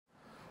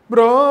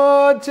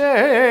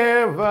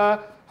Brocheva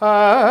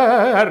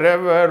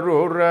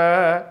Reverura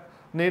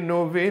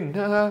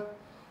Ninuvina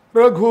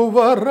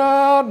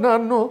Raghuvara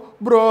Nanu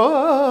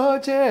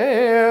Brocheva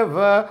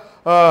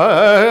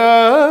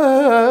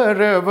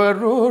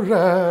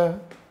Reverura.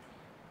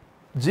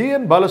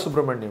 G.N.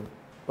 Balasubramaniam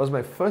was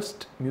my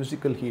first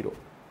musical hero.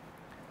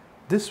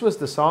 This was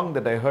the song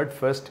that I heard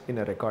first in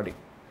a recording.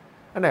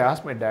 And I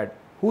asked my dad,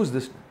 who's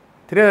this?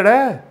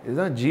 Theriyada, is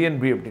that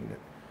G&B?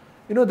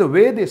 You know, the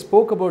way they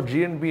spoke about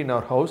G&B in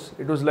our house,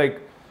 it was like,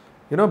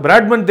 you know,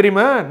 Bradman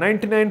theriyuma,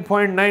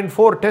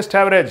 99.94 test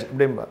average.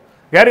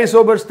 Gary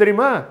Sobers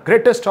theriyuma,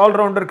 greatest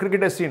all-rounder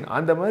cricketer seen.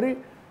 And the Mari,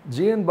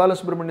 G.N.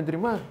 Balasubramanian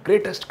theriyuma,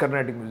 greatest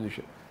Carnatic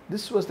musician.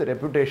 This was the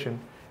reputation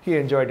he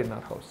enjoyed in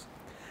our house.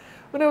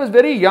 When I was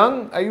very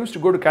young, I used to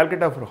go to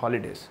Calcutta for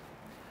holidays.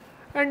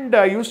 And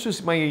I used to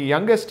see my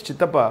youngest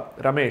Chittappa,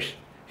 Ramesh,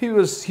 he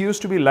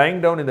used to be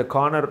lying down in the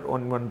corner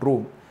on one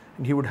room,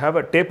 and he would have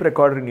a tape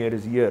recorder near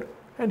his ear,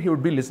 and he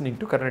would be listening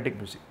to Carnatic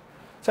music.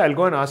 So I'll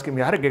go and ask him,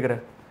 Yara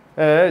Gegara?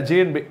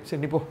 J&B.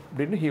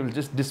 He will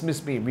just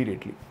dismiss me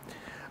immediately.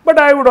 But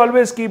I would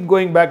always keep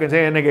going back and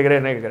say, and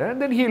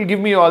then he will give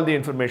me all the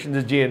information.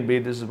 This is J&B,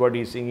 this is what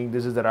he is singing,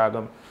 this is the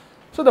ragam.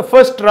 So the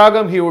first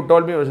ragam he would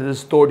tell me was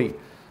this Todi.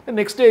 The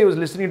next day he was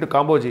listening to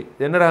Kamboji.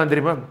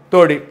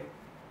 Todi.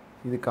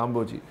 This is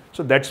Kamboji.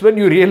 So that's when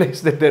you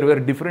realize that there were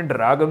different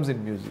ragams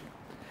in music.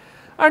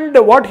 And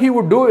what he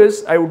would do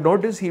is, I would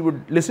notice he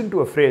would listen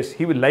to a phrase,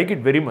 he will like it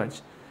very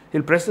much.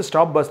 He'll press the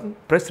stop button,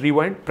 press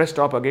rewind, press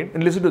stop again,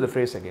 and listen to the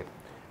phrase again.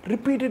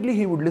 Repeatedly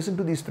he would listen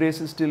to these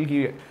phrases till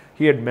he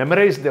had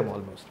memorized them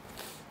almost.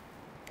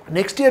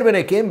 Next year when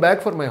I came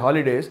back for my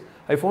holidays,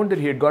 I found that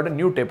he had got a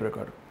new tape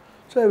recorder.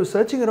 So I was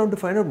searching around to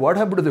find out what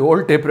happened to the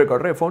old tape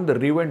recorder. I found the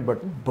rewind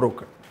button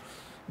broken.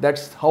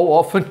 That's how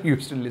often he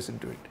used to listen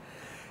to it.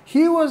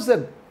 He was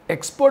an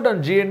expert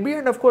on G&B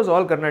and of course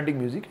all Carnatic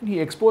music, and he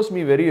exposed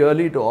me very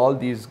early to all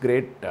these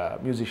great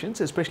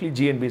musicians, especially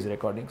G&B's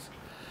recordings.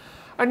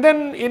 And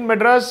then in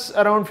Madras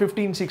around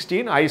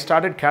 15-16, I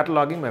started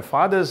cataloguing my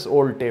father's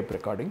old tape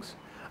recordings,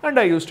 and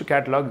I used to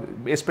catalogue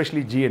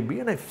especially G&B,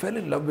 and I fell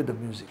in love with the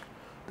music.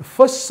 The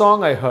first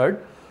song I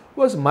heard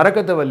was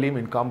Marakathavallim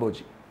in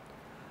Kamboji,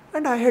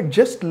 and I had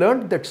just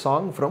learned that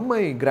song from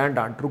my grand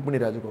aunt Rukmini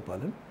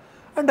Rajagopalan.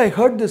 And I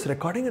heard this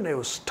recording and I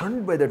was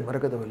stunned by that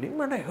Marakathavallim,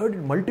 and I heard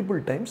it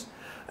multiple times,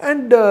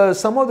 and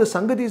some of the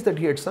sangadis that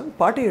he had sung,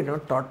 Pati had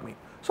not taught me.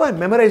 So I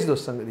memorized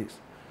those sangadis.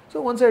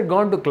 So once I had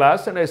gone to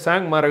class and I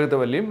sang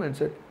Marakathavallim and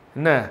said,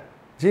 "Na,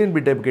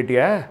 G&B type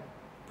ketiya,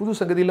 pudu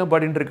sangadi la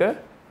paadindirukka."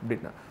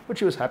 But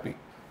she was happy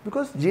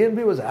because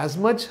G&B was as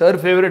much her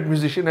favorite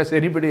musician as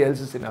anybody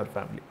else's in our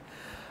family.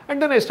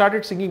 And then I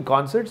started singing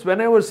concerts. When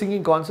I was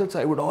singing concerts,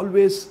 I would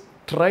always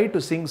try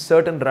to sing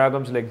certain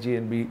ragams like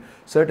G&B,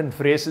 certain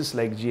phrases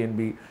like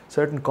G&B,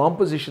 certain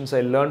compositions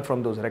I learned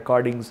from those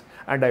recordings,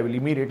 and I will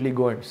immediately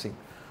go and sing.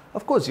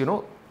 Of course, you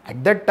know,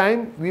 at that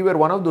time, we were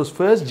one of those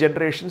first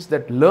generations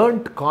that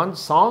learnt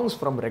songs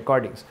from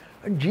recordings.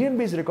 And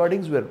G&B's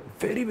recordings were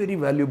very, very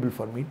valuable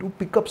for me to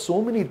pick up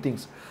so many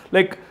things.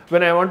 Like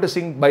when I want to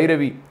sing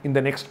Bhairavi in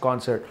the next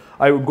concert,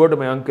 I would go to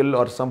my uncle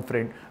or some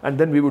friend, and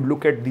then we would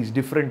look at these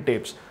different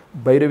tapes.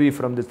 Bhairavi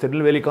from this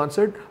Tirunelveli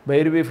concert,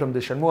 Bhairavi from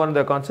this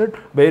Shanmugananda concert,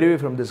 Bhairavi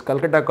from this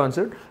Calcutta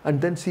concert,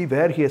 and then see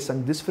where he has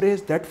sung this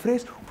phrase, that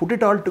phrase, put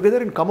it all together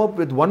and come up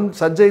with one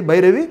Sanjay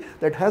Bhairavi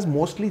that has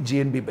mostly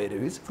G&B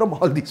Bhairavis from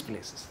all these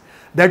places.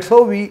 That's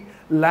how we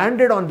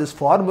landed on this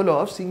formula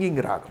of singing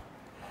ragam.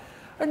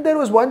 And there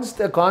was once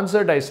a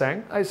concert I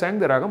sang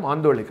the ragam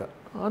Andolika.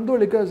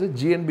 Andolika is a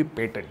G&B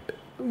patent.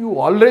 You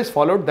always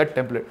followed that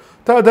template.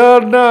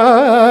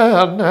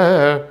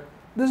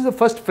 This is the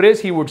first phrase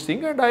he would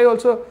sing, and I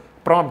also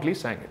promptly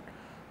sang it.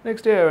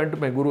 Next day I went to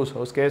my guru's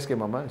house, KSK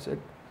Mama, I said,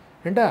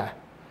 "Enda,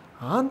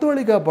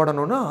 Andolika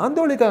padanona,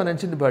 Andolika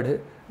nenchindi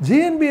paadu,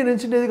 G&B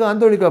nenchindedukku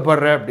Andolika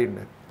padra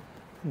appadinu."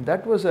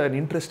 That was an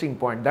interesting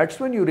point. That's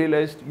when you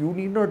realized you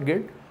need not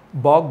get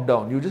bogged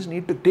down. You just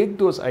need to take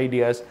those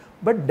ideas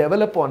but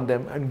develop on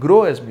them and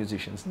grow as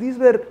musicians. These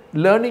were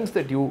learnings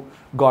that you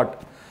got.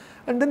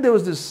 And then there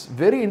was this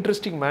very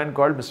interesting man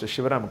called Mr.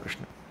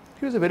 Sivaramakrishna.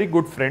 He was a very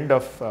good friend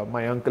of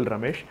my uncle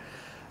Ramesh,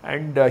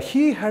 and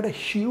he had a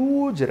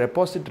huge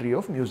repository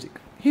of music.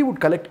 He would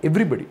collect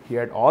everybody. He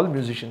had all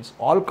musicians,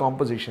 all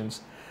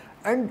compositions.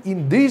 And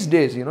in these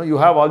days, you know, you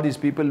have all these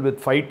people with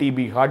 5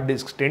 TB hard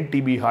disks, 10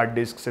 TB hard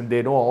disks, and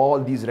they know all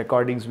these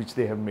recordings which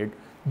they have made.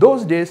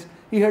 Those days,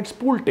 he had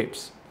spool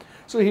tapes.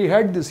 So he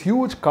had this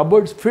huge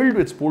cupboards filled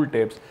with spool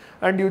tapes,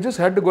 and you just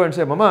had to go and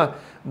say, "Mama,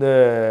 the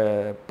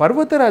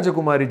Parvata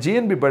Rajakumari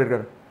G&B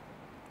padikar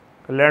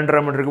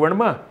Kalyanaram irukku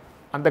venuma,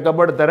 அந்த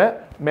cupboard தர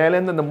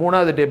மேலேருந்து அந்த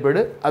மூணாவது tape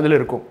எடு அதில்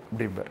இருக்கும்"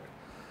 அப்படிம்பார்.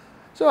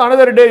 So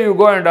another day you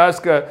go and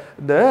ask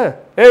இந்த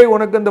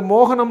உனக்கு அந்த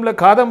மோகனம்ல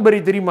காதம்பரி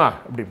தெரியுமா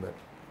அப்படிம்பார்.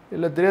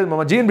 இல்லை தெரியாது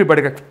மாமா, G&B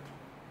படிக்க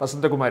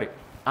வசந்தகுமாரி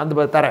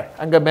அந்த தர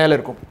அங்கே மேலே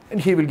இருக்கும், and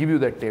he will give you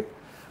that tape.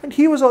 And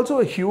he was also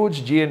a huge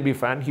G&B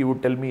fan. He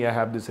would tell me, "I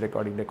have this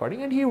recording,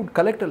 and he would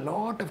collect a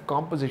lot of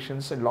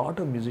compositions, a lot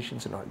of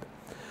musicians and all that.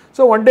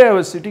 So one day I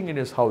was sitting in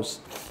his house,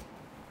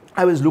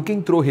 I was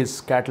looking through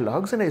his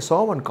catalogs and I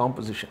saw one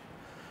composition.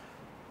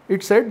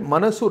 It said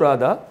Manasu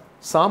Radha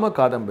Sama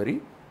Kadambari,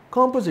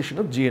 composition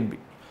of GNB.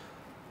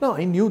 Now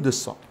I knew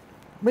this song.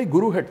 My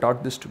guru had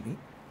taught this to me,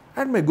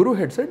 and my guru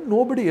had said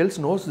nobody else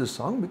knows this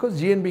song because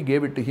GNB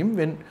gave it to him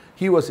when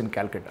he was in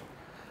Calcutta.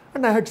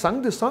 And I had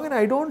sung this song and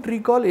I don't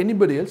recall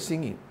anybody else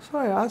singing. So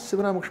I asked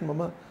Sivaramakrishnan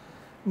Mama,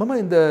 Mama,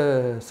 in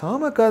the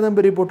Sama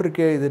Kadambari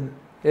potrikke,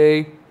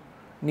 hey,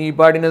 nee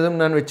paadinadum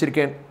nan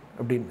vechirken.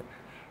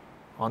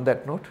 On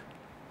that note,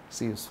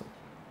 see you soon.